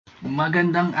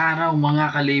Magandang araw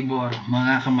mga kalibor,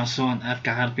 mga kamason at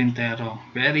kakarpintero.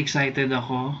 Very excited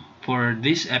ako for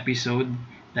this episode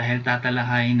dahil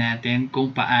tatalakayin natin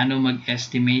kung paano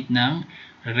mag-estimate ng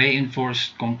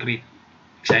reinforced concrete.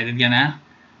 Excited ka na?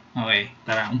 Okay,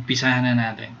 tara, umpisahan na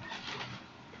natin.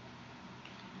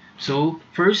 So,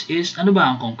 first is, ano ba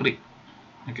ang concrete?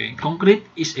 Okay, concrete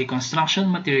is a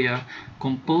construction material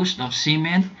composed of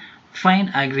cement, fine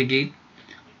aggregate,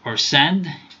 or sand,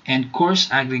 and coarse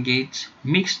aggregates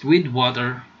mixed with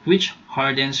water which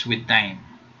hardens with time.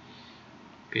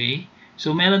 Okay?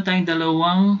 So, meron tayong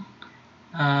dalawang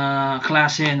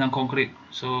klase ng concrete.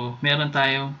 So, meron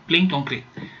tayong plain concrete.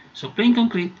 So, plain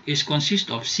concrete is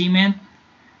consist of cement,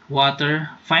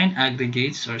 water, fine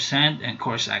aggregates or sand, and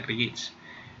coarse aggregates.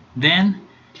 Then,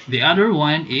 the other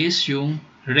one is yung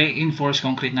reinforced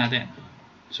concrete natin.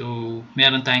 So,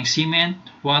 meron tayong cement,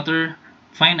 water,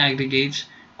 fine aggregates,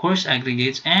 coarse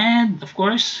aggregates, and of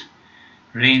course,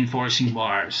 reinforcing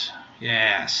bars.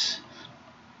 Yes.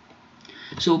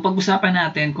 So, pag-usapan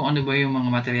natin kung ano ba yung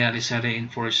mga materyales sa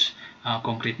reinforced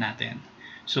concrete natin.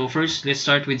 So, first, let's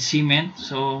start with cement.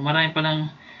 So, marami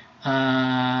palang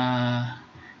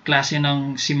klase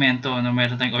ng cemento.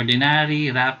 Meron tayong ordinary,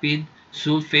 rapid,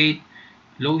 sulfate,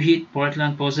 low heat,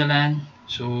 Portland, pozzolan.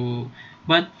 So,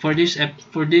 but for this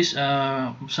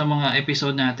sa mga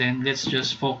episode natin, let's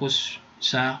just focus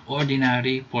sa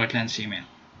ordinary Portland cement.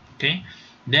 Okay?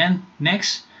 Then,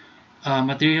 next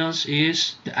materials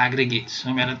is the aggregates.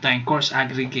 So, meron tayong coarse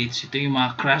aggregates. Ito yung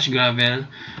mga crushed gravel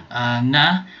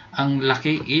na ang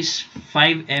laki is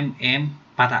 5 mm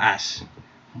pataas.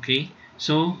 Okay?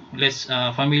 So, let's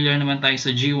familiar naman tayo sa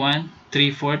G1,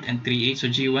 3/4 and 3/8. So,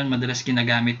 G1 madalas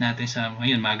ginagamit natin sa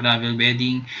mga gravel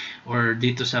bedding or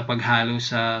dito sa paghalo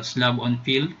sa slab on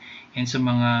fill and sa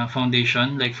mga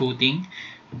foundation like footing.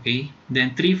 Okay?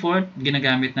 Then 3/4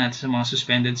 ginagamit natin sa mga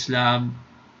suspended slab,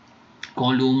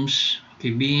 columns,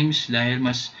 okay, beams dahil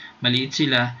mas maliit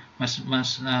sila, mas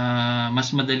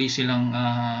madali silang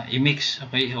i-mix,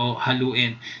 okay, o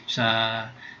haluin sa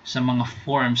mga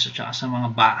forms at saka sa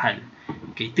mga bahal.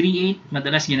 Okay, 3/8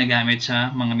 madalas ginagamit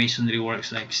sa mga masonry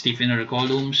works like stiffener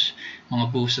columns, mga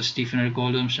buhos sa stiffener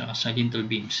columns at sa lintel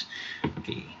beams.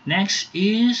 Okay, next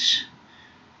is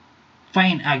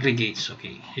fine aggregates.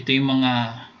 Okay, ito yung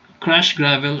mga crushed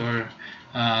gravel or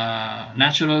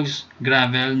natural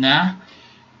gravel na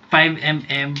 5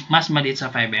 mm, mas maliit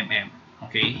sa 5 mm.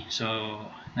 Okay, so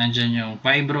nandyan yung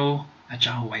vibro at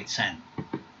saka white sand.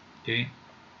 Okay,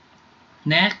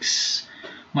 next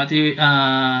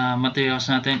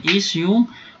materials natin is yung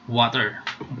water.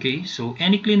 Okay, so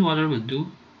any clean water will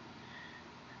do.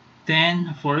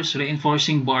 Then, of course,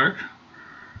 reinforcing bar.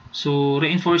 So,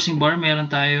 reinforcing bar,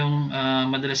 meron tayong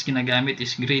madalas ginagamit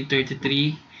is grade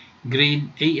 33,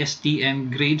 grade ASTM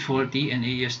grade 40, and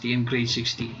ASTM grade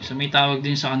 60. So, may tawag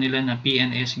din sa kanila na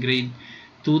PNS grade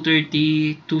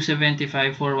 230,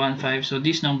 275, 415. So,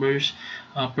 these numbers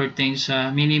pertain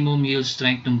sa minimum yield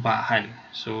strength ng bahal.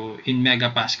 So, in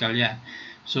megapascal yan.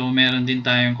 So, meron din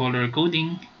tayong color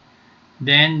coding.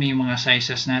 Then, may mga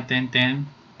sizes natin,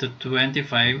 10 to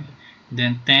 25.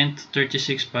 Then, 10 to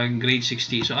 36 pag grade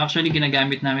 60. So, actually,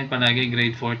 ginagamit namin palagi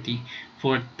grade 40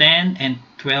 for 10 and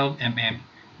 12 mm.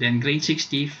 Then, grade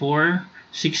 60 for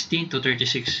 16 to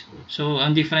 36. So,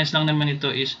 ang difference lang naman ito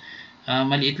is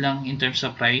maliit lang in terms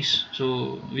of price.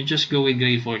 So, we just go with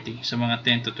grade 40 sa mga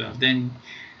 10 to 12. Then,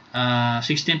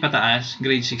 16 pataas,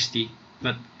 grade 60.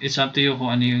 But, it's up to you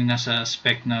kung ano yung nasa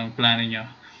spec ng plano nyo.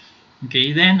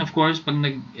 Okay, then, of course, pag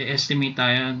nag-estimate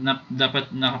tayo, dapat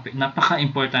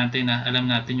napaka-importante na alam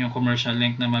natin yung commercial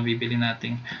length na mabibili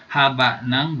nating haba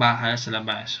ng bahal sa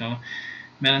labas. So,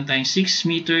 meron tayong 6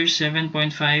 meters,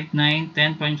 7.5, 9,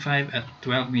 10.5, at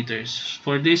 12 meters.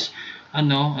 For this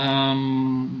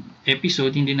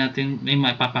episode, hindi natin may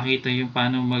mapapakita yung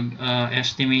paano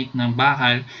mag-estimate ng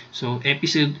bahal. So,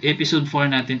 episode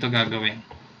 4 natin to gagawin.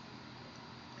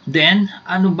 Then,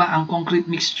 ano ba ang concrete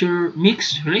mix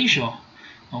ratio?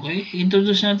 Okay,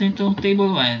 introduce natin itong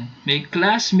table 1. May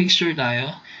class mixture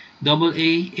tayo,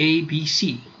 AA, A, B,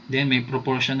 C. Then, may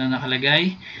proportion na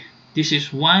nakalagay. This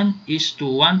is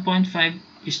 1:1.5:3.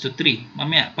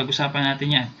 Mamaya, pag-usapan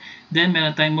natin yan. Then,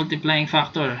 meron tayong multiplying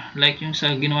factor, like yung sa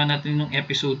ginawa natin nung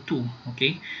episode 2.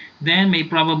 Okay? Then, may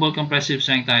probable compressive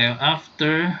strength tayo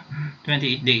after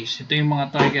 28 days. Ito yung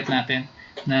mga target natin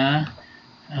na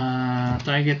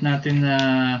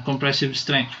compressive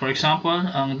strength. For example,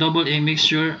 ang AA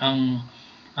mixture, ang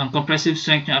compressive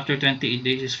strength niya after 28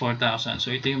 days is 4,000.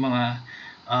 So, ito yung mga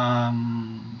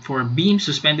for beams,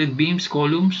 suspended beams,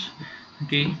 columns.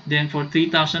 Okay, then for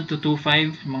 3,000 to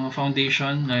 2,500, mga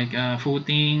foundation like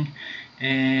footing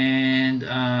and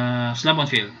slab on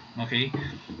fill. Okay?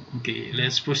 Okay,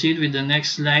 let's proceed with the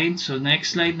next slide. So,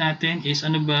 next slide natin is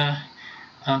ano ba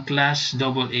ang class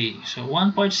AA. So,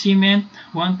 1 part cement,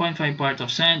 1.5 part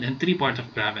of sand, and 3 part of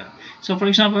gravel. So, for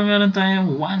example, meron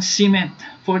tayong 1 cement,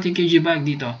 40 kg bag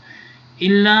dito.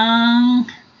 Ilang,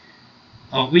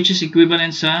 which is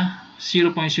equivalent sa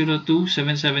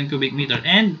 0.0277 cubic meter.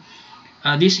 And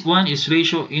this one is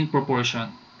ratio in proportion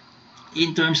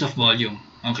in terms of volume.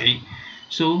 Okay?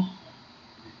 So,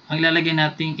 ang lalagay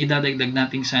nating, idadagdag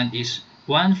nating sand is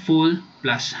 1 full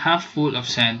plus half full of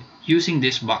sand using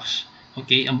this box.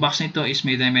 Okay, ang box nito is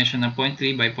may dimension na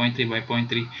 0.3 by 0.3 by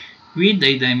 0.3 with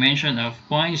a dimension of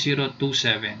 0.027.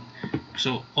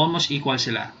 So, almost equal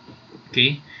sila.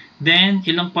 Okay, then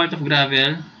ilang part of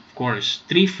gravel? Of course,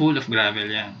 3 full of gravel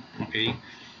yan. Okay,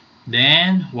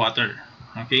 then water.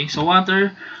 Okay, so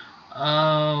water,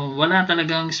 wala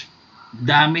talagang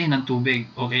dami ng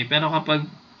tubig. Okay, pero kapag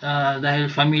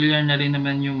dahil familiar na rin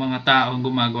naman yung mga taong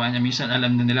gumagawa niya, minsan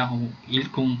alam na nila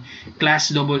kung class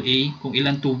AA, kung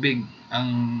ilang tubig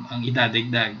ang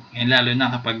idadagdag. And lalo na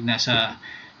kapag nasa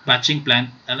batching plant,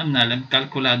 alam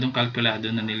kalkulado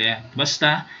na nila yan.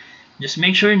 Basta, just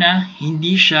make sure na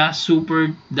hindi siya super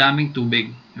daming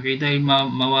tubig. Okay, dahil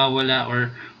mawawala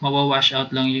or mawawash out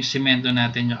lang yung semento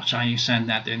natin at saka yung sand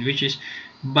natin, which is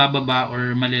bababa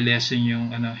or malilesen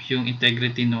yung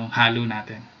integrity ng halo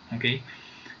natin. Okay?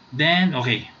 Then,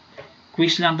 okay,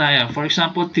 quiz lang tayo. For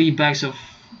example, 3 bags of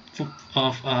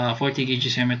 40 kg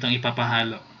cement ang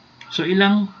ipapahalo. So,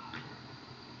 ilang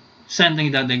sand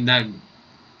ang idadagdag?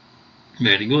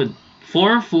 Very good.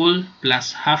 4 full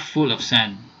plus half full of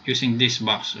sand using this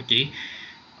box. Okay?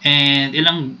 And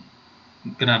ilang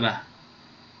graba?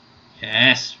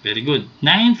 Yes, very good.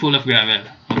 9 full of gravel.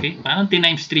 Okay? Parang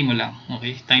times 3 mo lang.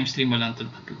 Okay? Times 3 mo lang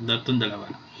itong dalawa.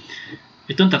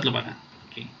 Itong tatlo pala.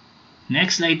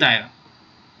 Next slide tayo.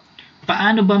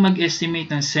 Paano ba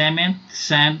mag-estimate ng cement,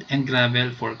 sand, and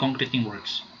gravel for concreting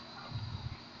works?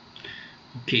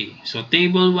 Okay, so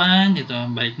table 1, ito,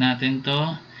 balik natin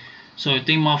to. So, ito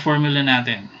yung mga formula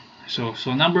natin. So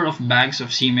number of bags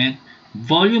of cement,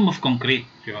 volume of concrete.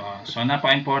 So,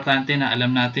 napaka-importante na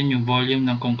alam natin yung volume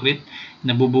ng concrete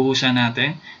na bubuhusan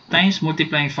natin times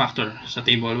multiplying factor sa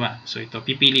table 1. So, ito,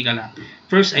 pipili ka lang.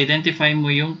 First, identify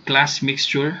mo yung class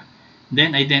mixture.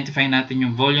 Then, identify natin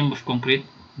yung volume of concrete.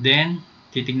 Then,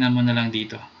 titignan mo na lang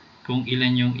dito kung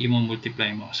ilan yung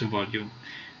i-multiply mo sa volume.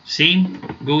 Same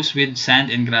goes with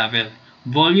sand and gravel.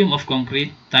 Volume of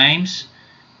concrete times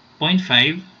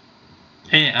 0.5.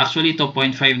 Actually, ito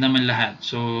 0.5 naman lahat.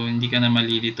 So, hindi ka na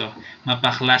mali dito.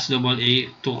 Mapa-class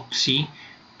AA to C,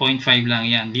 0.5 lang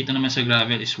yan. Dito naman sa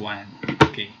gravel is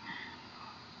 1. Okay.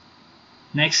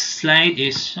 Next slide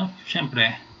is,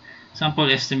 syempre, sample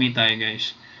estimate tayo,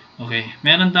 guys. Okay,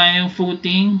 meron tayong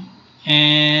footing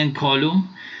and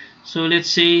column. So,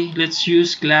 let's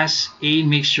use class A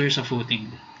mixture sa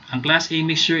footing. Ang class A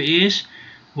mixture is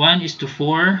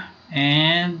 1:4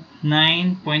 and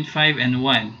 9.5 and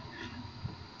 1.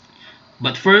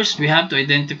 But first, we have to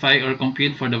identify or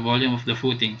compute for the volume of the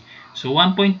footing. So,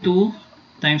 1.2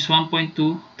 times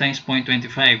 1.2 times 0.25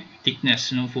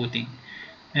 thickness ng footing.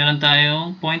 Meron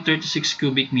tayong 0.36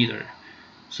 cubic meter.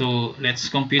 So,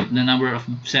 let's compute the number of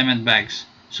cement bags.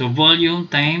 So, volume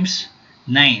times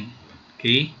 9.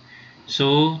 Okay?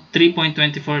 So,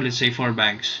 3.24, let's say 4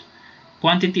 bags.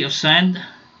 Quantity of sand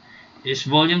is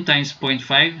volume times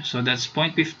 0.5. So, that's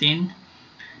 0.15.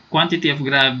 Quantity of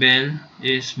gravel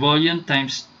is volume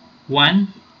times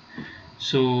 1.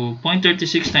 So,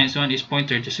 0.36 times 1 is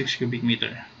 0.36 cubic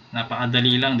meter.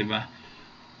 Napakadali lang, di ba?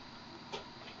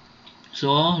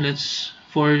 So,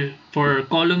 for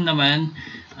column naman,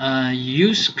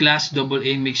 use class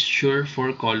AA mixture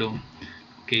for column.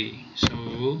 Okay, so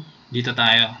dito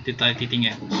tayo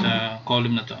titingin sa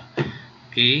column na to.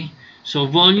 Okay, so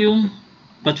volume,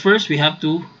 but first we have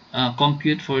to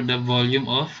compute for the volume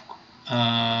of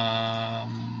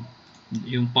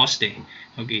yung poste.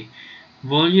 Okay,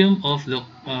 volume of the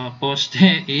poste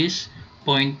is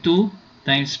 0.2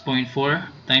 times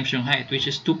 0.4 times yung height, which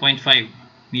is 2.5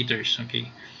 meters.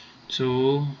 Okay,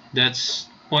 so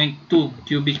that's 0.2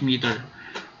 cubic meter.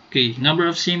 Okay, number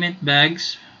of cement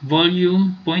bags,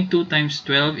 volume 0.2 times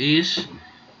 12 is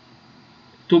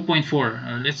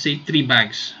 2.4. Let's say 3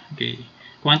 bags. Okay,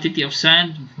 quantity of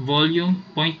sand, volume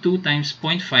 0.2 times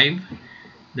 0.5,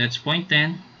 that's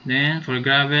 0.10. Then for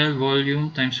gravel,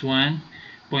 volume times 1,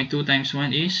 0.2 times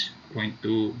 1 is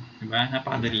 0.2. Diba?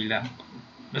 Napakadali lang.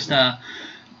 Basta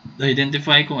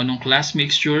identify kung anong class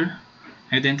mixture,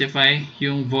 identify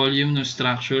yung volume ng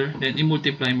structure, then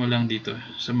i-multiply mo lang dito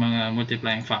sa mga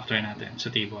multiplying factor natin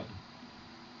sa table.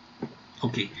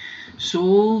 Okay.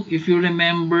 So, if you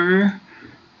remember,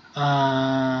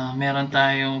 meron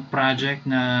tayong project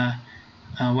na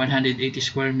 180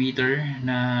 square meter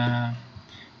na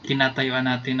tinatayuan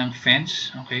natin ng fence.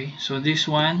 Okay. So, this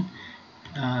one,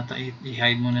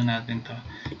 i-hide muna natin to.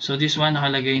 So, this one,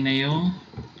 nakalagay na yung,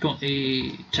 kung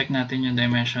i-check natin yung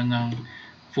dimension ng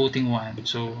footing 1.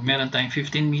 So, meron tayong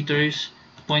 15 meters,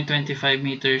 0.25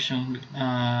 meters yung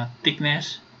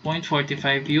thickness,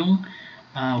 0.45 yung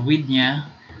width niya.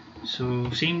 So,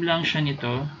 same lang siya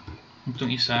nito.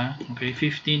 Itong isa. Okay,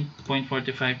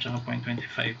 15.45 tsaka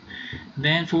 0.25.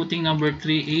 Then, footing number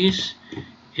 3 is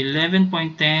 11.10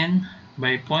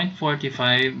 by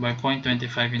 0.45 by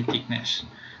 0.25 in thickness.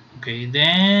 Okay,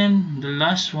 then, the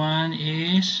last one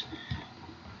is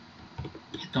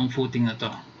itong footing na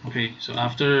to. Okay, so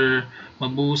after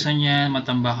mabuhusan yan,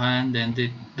 matambakan, then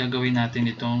gagawin natin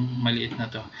itong maliit na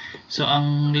to. So,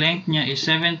 ang length niya is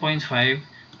 7.5,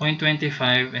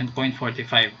 0.25, and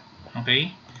 0.45. Okay?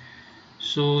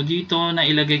 So, dito,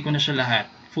 nailagay ko na siya lahat.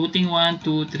 Footing 1,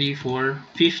 2, 3, 4,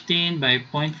 15 by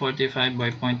 0.45 by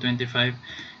 0.25.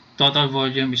 Total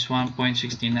volume is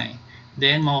 1.69.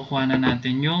 Then, makukuha na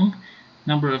natin yung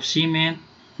number of cement,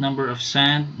 number of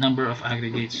sand, number of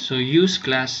aggregates. So, use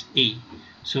class A.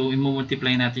 So,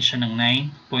 i-multiply natin siya ng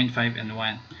 9, 0.5, and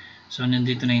 1. So,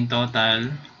 nandito na yung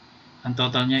total. Ang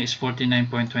total niya is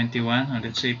 49.21, or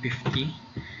let's say 50.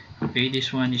 Okay,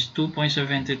 this one is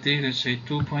 2.73, let's say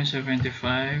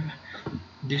 2.75.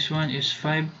 This one is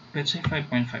 5, let's say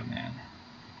 5.5 na yan.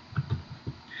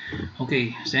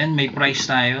 Okay, then may price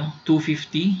tayo,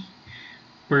 250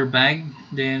 per bag,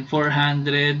 then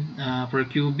 400 per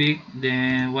cubic,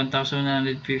 then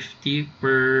 1,150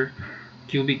 per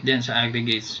cubic din sa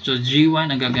aggregates. So,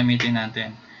 G1 ang gagamitin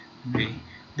natin. Okay.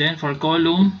 Then, for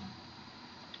column,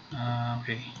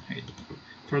 okay, wait.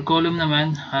 For column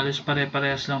naman, halos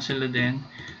pare-parehas lang sila din.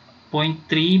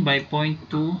 0.3 by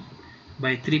 0.2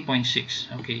 by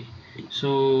 3.6. Okay.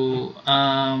 So,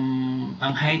 ang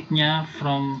height niya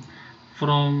from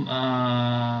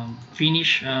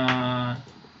finish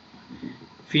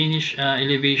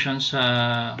elevation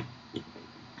sa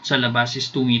labas is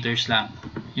 2 meters lang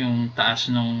yung taas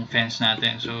ng fence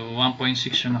natin. So, 1.6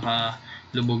 yung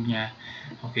nakalubog niya.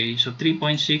 Okay, so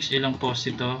 3.6, ilang post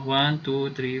ito? 1,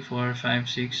 2, 3, 4,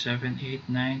 5, 6, 7, 8,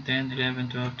 9, 10,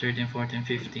 11, 12, 13, 14,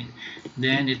 15.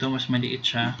 Then, ito mas maliit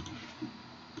siya.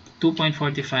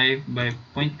 2.45 by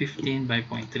 0.15 by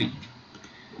 0.3.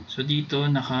 So, dito,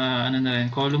 ano na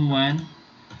rin, column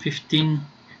 1,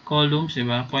 15 columns,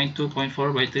 diba? 0.2,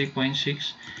 0.4 by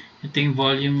 3.6. Ito yung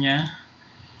volume niya.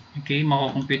 Okay,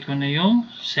 makukompute ko na yung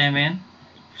cement,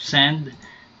 sand,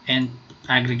 and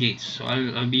aggregates. So,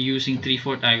 I'll be using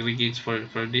 3/4 aggregates for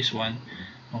this one.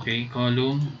 Okay,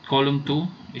 column 2,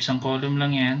 isang column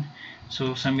lang yan.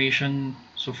 So, summation,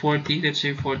 so 40, let's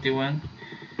say 41.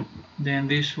 Then,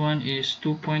 this one is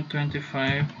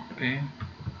 2.25, okay,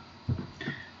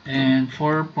 and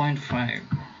 4.5.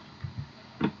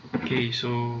 Okay,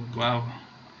 so, wow,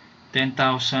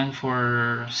 10,000 for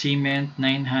cement,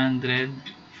 900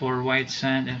 for white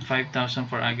sand, and 5,000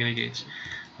 for aggregates.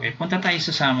 Okay, punta tayo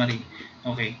sa summary.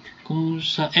 Okay, kung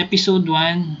sa episode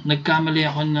 1, nagkamali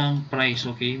ako ng price,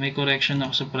 okay? May correction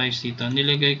ako sa price dito.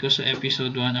 Nilagay ko sa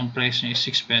episode 1, ang price niya is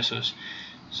 6 pesos.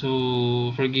 So,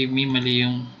 forgive me, mali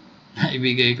yung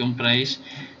naibigay kong price.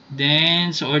 Then,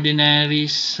 sa ordinary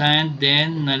sand,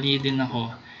 then, nali din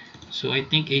ako. So, I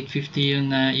think 850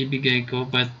 yung naibigay ko,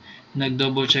 but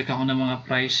nag-double check ako ng mga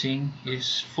pricing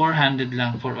is 400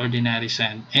 lang for ordinary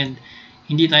sand. And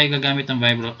hindi tayo gagamit ng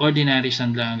vibro. Ordinary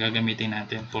sand lang ang gagamitin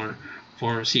natin for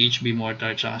CHB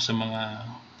mortar tsaka sa mga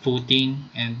footing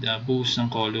and boost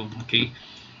ng column. Okay?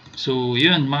 So,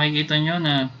 yun. Makikita nyo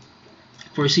na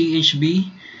for CHB,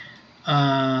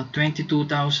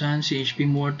 22,000 CHB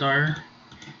mortar.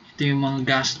 Ito yung mga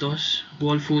gastos.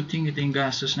 Wall footing, ito yung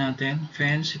gastos natin.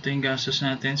 Fence, ito yung gastos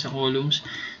natin sa columns.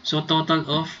 So, total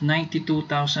of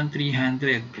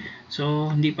 92,300.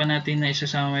 So, hindi pa natin na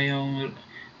isasama yung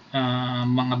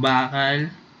mga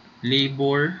bakal,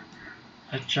 labor,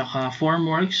 at saka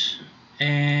formworks,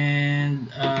 and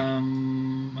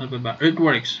ano ba?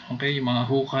 Earthworks. Okay, yung mga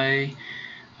hukay,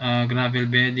 gravel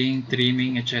bedding,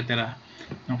 trimming, etc.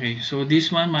 Okay, so this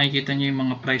one, makikita nyo yung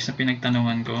mga price na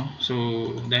pinagtanungan ko. So,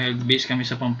 dahil based kami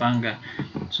sa Pampanga.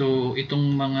 So,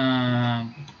 itong mga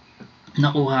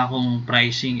nakuha kong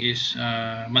pricing is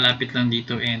malapit lang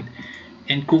dito, and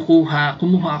kumuha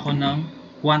ako ng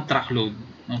 1 truckload.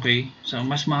 Okay, so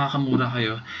mas makakamura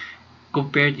kayo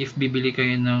compared if bibili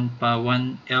kayo ng pa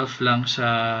 1 elf lang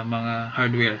sa mga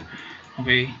hardware.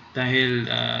 Okay? Dahil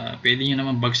pwede nyo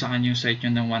naman bagsakan yung site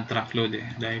nyo ng one truckload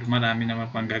dahil marami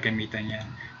naman pang gagamitan yan.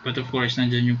 But of course,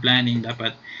 nandyan yung planning.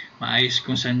 Dapat maayos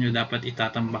kung saan nyo dapat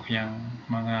itatambak yung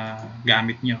mga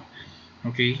gamit nyo.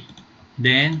 Okay?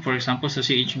 Then, for example, sa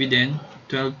CHB din,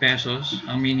 12 pesos.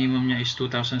 Ang minimum niya is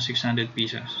 2,600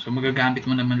 pieces. So, magagamit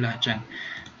mo naman lahat yan.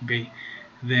 Okay?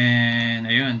 Then,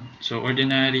 ayun. So,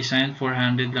 ordinary sand,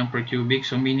 400 lang per cubic.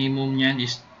 So, minimum niyan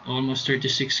is almost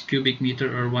 36 cubic meter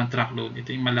or 1 truckload. Ito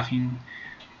yung malaking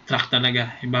truck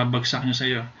talaga. Ibabagsak nyo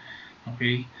sa'yo.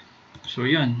 Okay? So,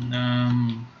 yun.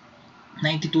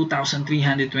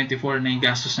 92,324 na yung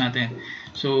gastos natin.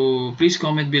 So, please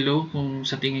comment below kung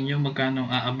sa tingin nyo magkano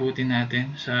aabutin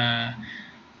natin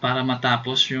para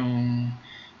matapos yung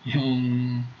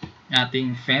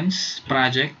ating fence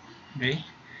project. Okay?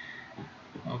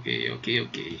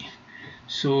 Okay.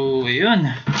 So, ayun.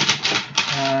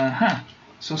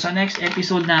 So, sa next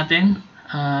episode natin,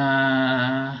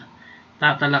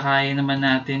 tatalakayin naman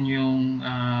natin yung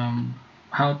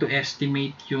how to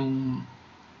estimate yung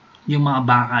mga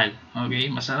bakal. Okay?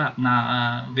 Masarap.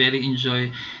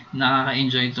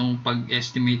 Nakaka-enjoy itong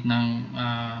pag-estimate ng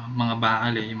mga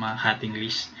bakal yung mga cutting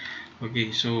list.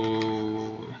 Okay, so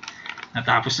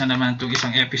natapos na naman itong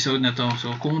isang episode na to.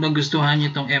 So, kung nagustuhan nyo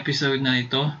itong episode na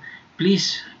ito,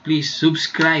 please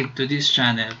subscribe to this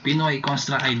channel, Pinoy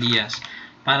Construct Ideas,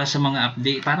 para sa mga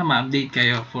update, para ma-update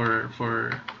kayo for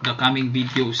the coming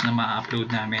videos na ma-upload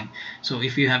namin. So,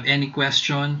 if you have any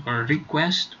question or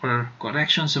request or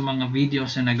correction sa mga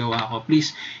videos na nagawa ko,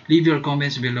 please leave your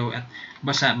comments below at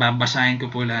babasahin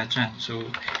ko po lahat yan. So,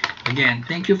 again,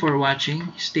 thank you for watching.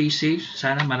 Stay safe.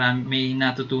 Sana may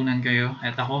natutunan kayo.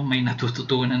 At ako, may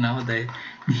natututunan ako dahil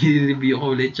nire-review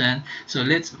ko ulit yan. So,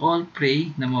 let's all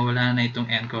pray na mawala na itong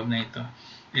NCOV na ito.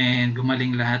 And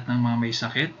gumaling lahat ng mga may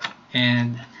sakit.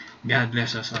 And God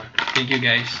bless us all. Thank you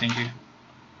guys. Thank you.